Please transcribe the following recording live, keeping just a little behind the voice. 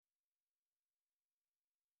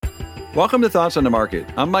Welcome to Thoughts on the Market.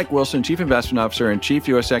 I'm Mike Wilson, Chief Investment Officer and Chief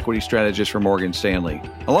U.S. Equity Strategist for Morgan Stanley.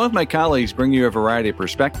 Along with my colleagues bringing you a variety of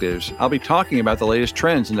perspectives, I'll be talking about the latest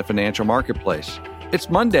trends in the financial marketplace. It's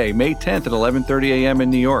Monday, May 10th at 11:30 a.m. in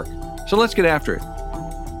New York. So let's get after it.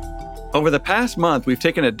 Over the past month, we've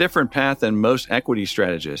taken a different path than most equity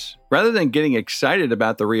strategists. Rather than getting excited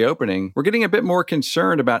about the reopening, we're getting a bit more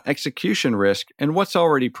concerned about execution risk and what's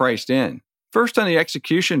already priced in. First, on the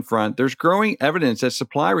execution front, there's growing evidence that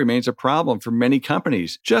supply remains a problem for many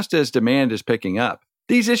companies, just as demand is picking up.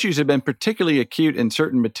 These issues have been particularly acute in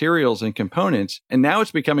certain materials and components, and now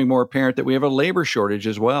it's becoming more apparent that we have a labor shortage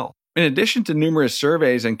as well. In addition to numerous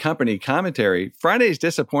surveys and company commentary, Friday's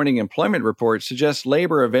disappointing employment report suggests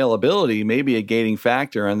labor availability may be a gating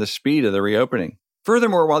factor on the speed of the reopening.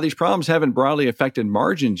 Furthermore, while these problems haven't broadly affected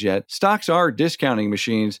margins yet, stocks are discounting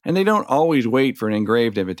machines, and they don't always wait for an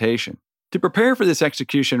engraved invitation. To prepare for this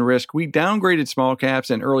execution risk, we downgraded small caps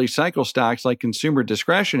and early cycle stocks like consumer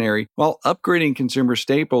discretionary while upgrading consumer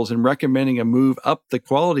staples and recommending a move up the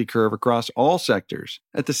quality curve across all sectors.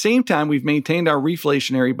 At the same time, we've maintained our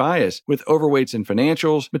reflationary bias with overweights in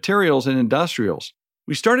financials, materials, and industrials.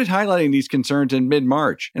 We started highlighting these concerns in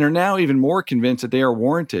mid-March and are now even more convinced that they are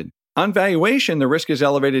warranted. On valuation, the risk is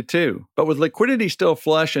elevated too, but with liquidity still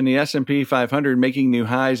flush and the S&P 500 making new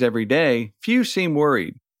highs every day, few seem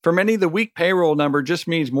worried. For many, the weak payroll number just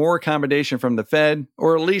means more accommodation from the Fed,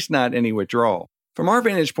 or at least not any withdrawal. From our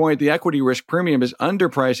vantage point, the equity risk premium is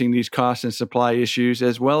underpricing these cost and supply issues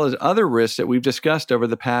as well as other risks that we've discussed over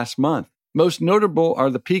the past month. Most notable are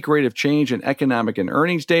the peak rate of change in economic and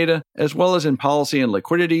earnings data, as well as in policy and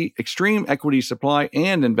liquidity, extreme equity supply,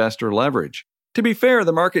 and investor leverage. To be fair,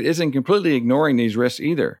 the market isn't completely ignoring these risks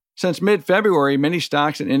either. Since mid-February, many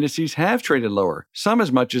stocks and indices have traded lower, some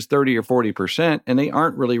as much as 30 or 40%, and they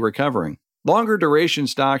aren't really recovering. Longer duration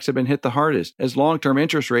stocks have been hit the hardest, as long-term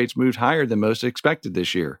interest rates moved higher than most expected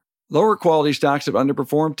this year. Lower quality stocks have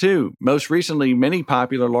underperformed too. Most recently, many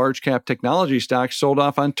popular large-cap technology stocks sold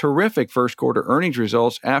off on terrific first-quarter earnings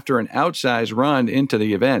results after an outsized run into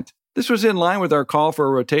the event. This was in line with our call for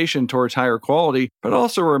a rotation towards higher quality, but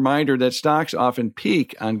also a reminder that stocks often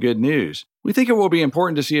peak on good news. We think it will be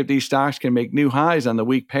important to see if these stocks can make new highs on the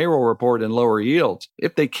weak payroll report and lower yields.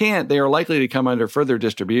 If they can't, they are likely to come under further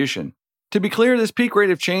distribution. To be clear, this peak rate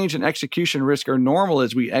of change and execution risk are normal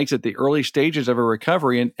as we exit the early stages of a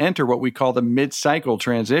recovery and enter what we call the mid-cycle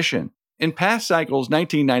transition. In past cycles,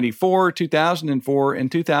 1994, 2004,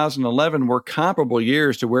 and 2011 were comparable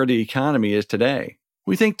years to where the economy is today.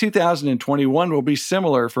 We think 2021 will be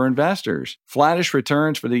similar for investors. Flattish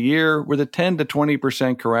returns for the year with a 10 to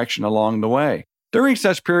 20% correction along the way. During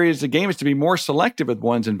such periods, the game is to be more selective with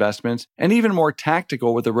one's investments and even more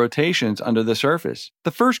tactical with the rotations under the surface.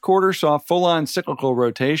 The first quarter saw full-on cyclical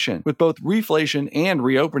rotation, with both reflation and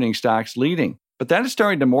reopening stocks leading. But that is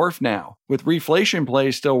starting to morph now, with reflation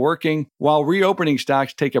plays still working, while reopening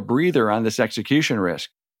stocks take a breather on this execution risk.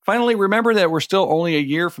 Finally, remember that we're still only a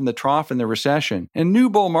year from the trough in the recession, and new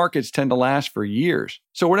bull markets tend to last for years.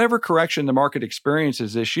 So whatever correction the market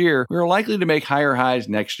experiences this year, we are likely to make higher highs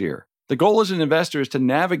next year. The goal as an investor is to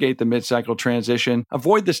navigate the mid-cycle transition,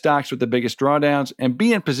 avoid the stocks with the biggest drawdowns, and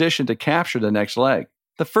be in position to capture the next leg.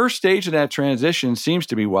 The first stage of that transition seems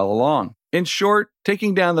to be well along. In short,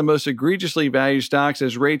 taking down the most egregiously valued stocks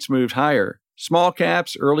as rates moved higher. Small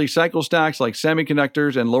caps, early cycle stocks like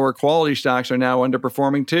semiconductors, and lower quality stocks are now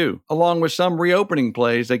underperforming too, along with some reopening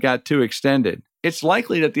plays that got too extended. It's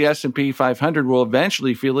likely that the S&P 500 will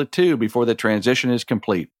eventually feel it too before the transition is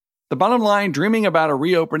complete. The bottom line, dreaming about a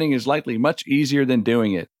reopening is likely much easier than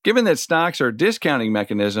doing it. Given that stocks are discounting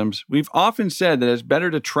mechanisms, we've often said that it's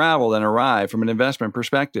better to travel than arrive from an investment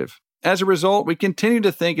perspective. As a result, we continue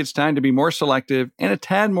to think it's time to be more selective and a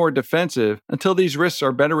tad more defensive until these risks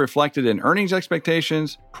are better reflected in earnings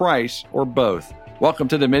expectations, price, or both. Welcome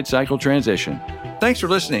to the mid-cycle transition. Thanks for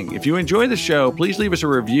listening. If you enjoy the show, please leave us a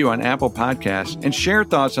review on Apple Podcasts and share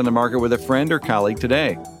thoughts on the market with a friend or colleague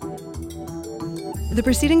today. The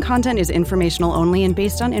preceding content is informational only and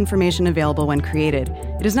based on information available when created.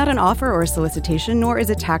 It is not an offer or a solicitation, nor is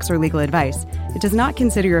it tax or legal advice. It does not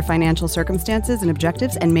consider your financial circumstances and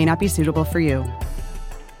objectives and may not be suitable for you.